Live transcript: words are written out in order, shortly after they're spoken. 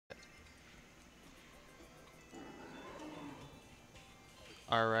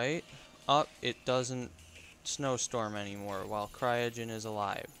Alright. Up, it doesn't snowstorm anymore while Cryogen is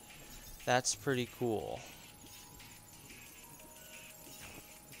alive. That's pretty cool.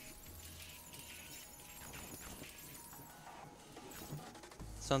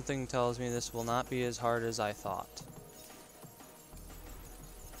 Something tells me this will not be as hard as I thought.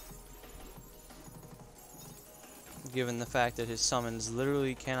 Given the fact that his summons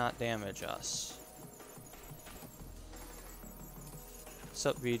literally cannot damage us.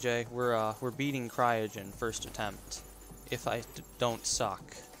 Sup, VJ? We're beating Cryogen first attempt. If I don't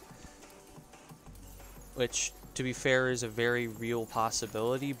suck. Which, to be fair, is a very real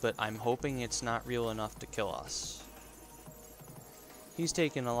possibility, but I'm hoping it's not real enough to kill us. He's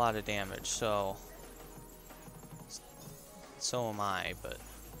taking a lot of damage, so am I, but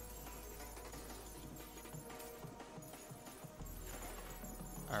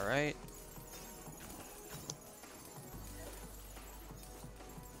alright.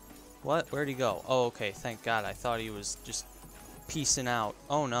 What? Where'd he go? Oh, okay, thank God. I thought he was just peacing out.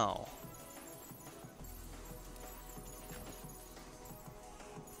 Oh no.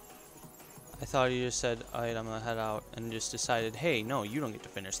 I thought he just said, alright, I'm gonna head out, and just decided, hey, no, you don't get to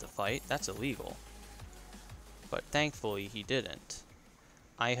finish the fight. That's illegal. But thankfully, he didn't.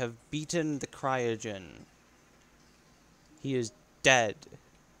 I have beaten the Cryogen. He is dead.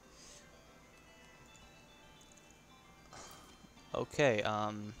 Okay,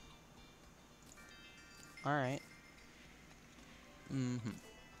 alright.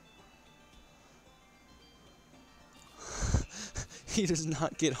 He does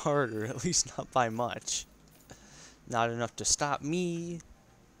not get harder, at least not by much. Not enough to stop me.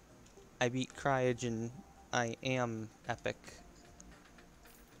 I beat Cryogen. I am epic.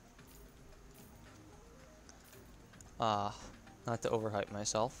 Not to overhype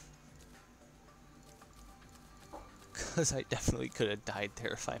myself. Because I definitely could have died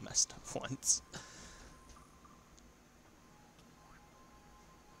there if I messed up once.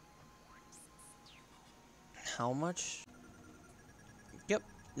 How much? Yep,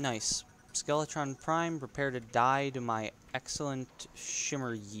 nice. Skeletron Prime, prepare to die to my excellent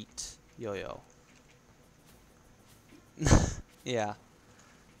Shimmer Yeet YoYo. Yeah.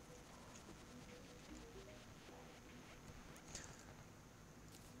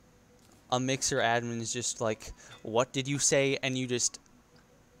 A Mixer admin is just like, what did you say? And you just,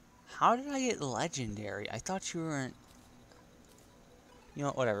 how did I get legendary? I thought you weren't, you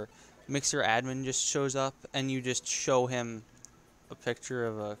know, whatever. Mixer admin just shows up and you just show him a picture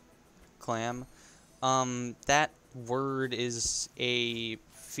of a clam. That word is a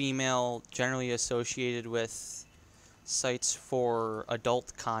female generally associated with sites for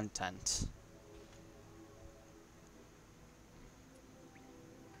adult content.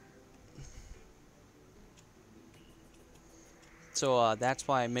 So that's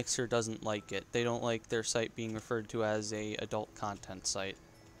why Mixer doesn't like it. They don't like their site being referred to as a adult content site.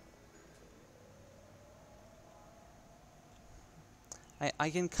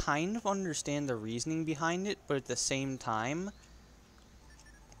 I can kind of understand the reasoning behind it, but at the same time,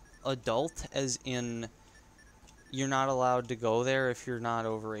 adult as in you're not allowed to go there if you're not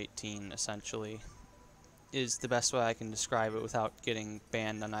over 18, essentially, is the best way I can describe it without getting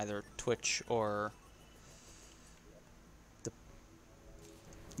banned on either Twitch or the...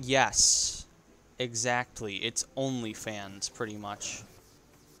 Yes, exactly. It's OnlyFans, pretty much.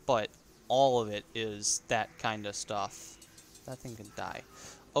 But all of it is that kind of stuff. That thing can die.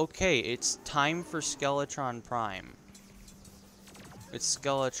 Okay, it's time for Skeletron Prime. It's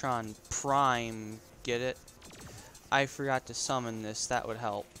Skeletron Prime, get it? I forgot to summon this, that would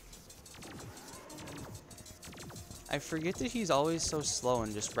help. I forget that he's always so slow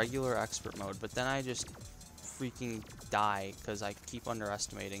in just regular expert mode, but then I just freaking die because I keep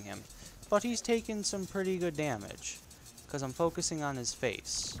underestimating him. But he's taken some pretty good damage, because I'm focusing on his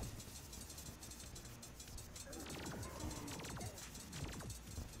face.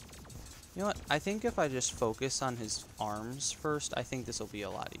 You know what, I think if I just focus on his arms first, I think this will be a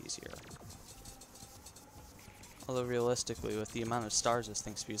lot easier. Although realistically, with the amount of stars this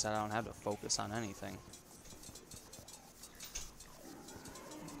thing spews out, I don't have to focus on anything.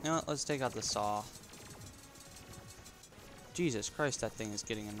 You know what, let's take out the saw. Jesus Christ, that thing is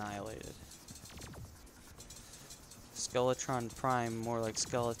getting annihilated. Skeletron Prime, more like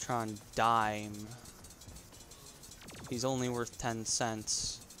Skeletron Dime. He's only worth 10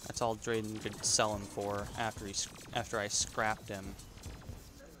 cents. That's all Drayden could sell him for after I scrapped him.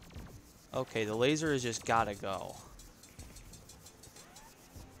 Okay, the laser has just gotta go.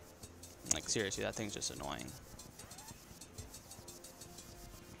 Like, seriously, that thing's just annoying.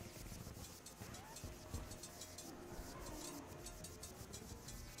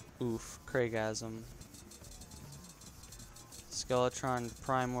 Oof, Craigasm. Skeletron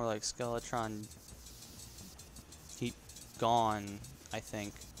Prime, more like Skeletron. He gone, I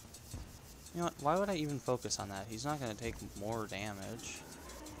think. You know what? Why would I even focus on that? He's not going to take more damage.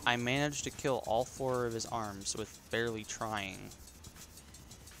 I managed to kill all 4 of his arms with barely trying.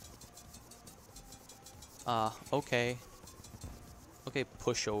 Okay. Okay,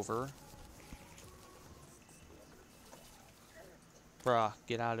 pushover. Bruh,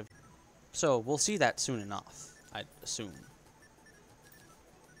 get out of... So, we'll see that soon enough, I'd assume.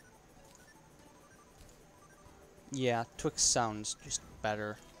 Yeah, Twix sounds just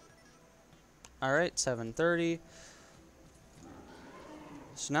better. Alright, 7:30.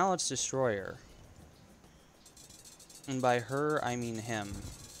 So now let's destroy her. And by her, I mean him.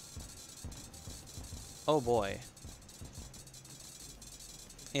 Oh boy.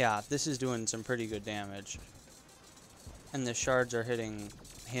 Yeah, this is doing some pretty good damage. And the shards are hitting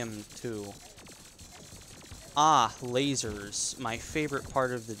him too. Ah, lasers. My favorite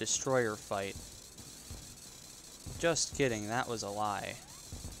part of the destroyer fight. Just kidding, that was a lie.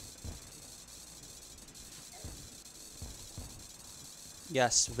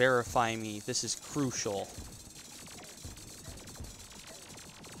 Yes, verify me. This is crucial.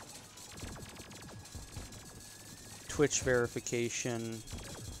 Twitch verification.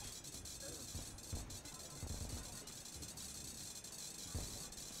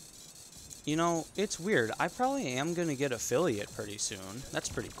 You know, it's weird. I probably am going to get affiliate pretty soon. That's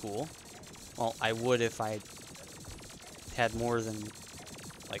pretty cool. Well, I would if I had more than,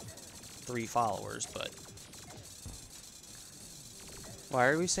 like, 3 followers, but... Why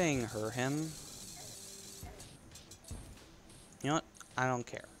are we saying her, him? You know what? I don't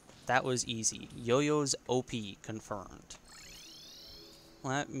care. That was easy. YoYo's OP confirmed.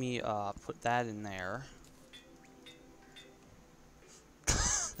 Let me, put that in there.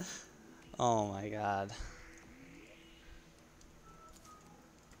 Oh my god.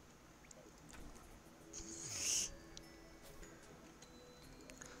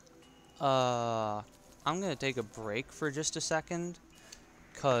 I'm gonna take a break for just a second,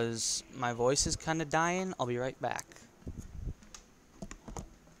 'cause my voice is kinda dying. I'll be right back.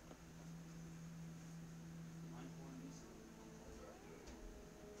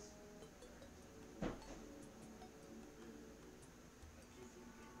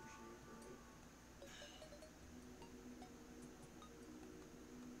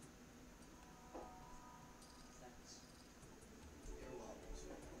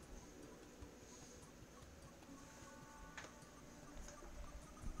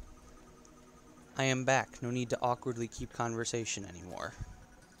 I am back. No need to awkwardly keep conversation anymore.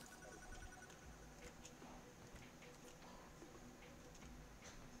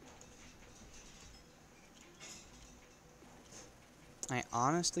 I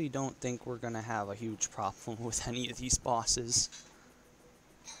honestly don't think we're gonna have a huge problem with any of these bosses.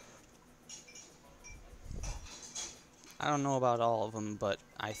 I don't know about all of them, but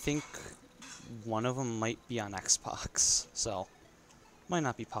I think one of them might be on Xbox, so might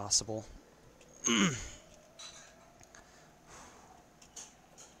not be possible.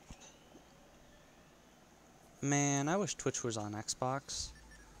 Man, I wish Twitch was on Xbox.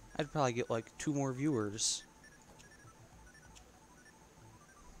 I'd probably get like 2 more viewers.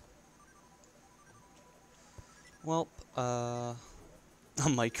 Well, a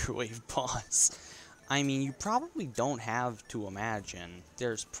microwave boss. I mean, you probably don't have to imagine.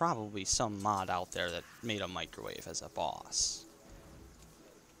 There's probably some mod out there that made a microwave as a boss.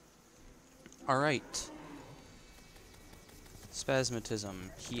 Alright. Spasmatism.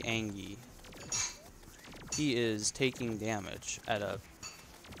 He Angie. He is taking damage at a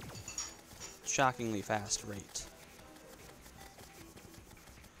shockingly fast rate.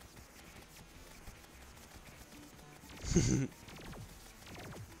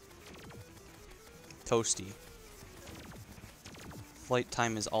 Toasty. Flight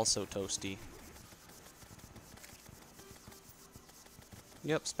time is also toasty.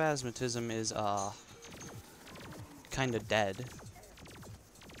 Yep, Spasmatism is, kinda dead.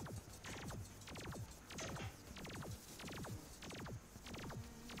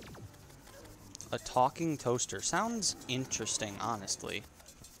 A talking toaster. Sounds interesting, honestly.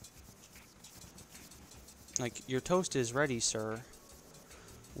 Like, your toast is ready, sir.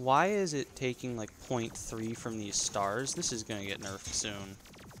 Why is it taking, like, 0.3 from these stars? This is gonna get nerfed soon.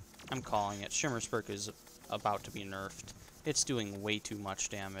 I'm calling it. Shimmer Spurk is about to be nerfed. It's doing way too much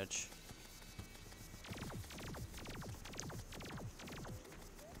damage.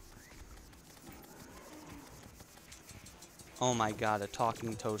 Oh my god, a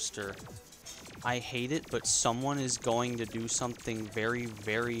talking toaster. I hate it, but someone is going to do something very,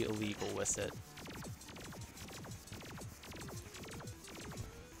 very illegal with it.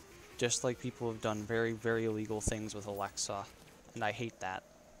 Just like people have done very, very illegal things with Alexa. And I hate that.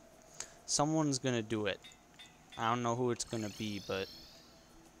 Someone's gonna do it. I don't know who it's gonna be, but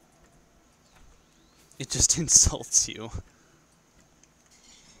it just insults you.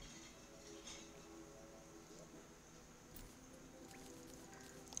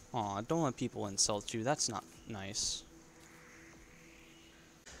 Aw, don't let people insult you. That's not nice.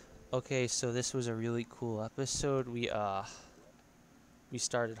 Okay, so this was a really cool episode. We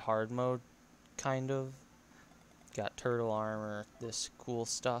started hard mode, kind of. Got turtle armor, this cool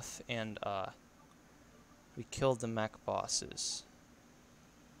stuff, and we killed the mech bosses.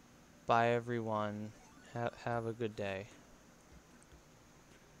 Bye everyone. Have a good day.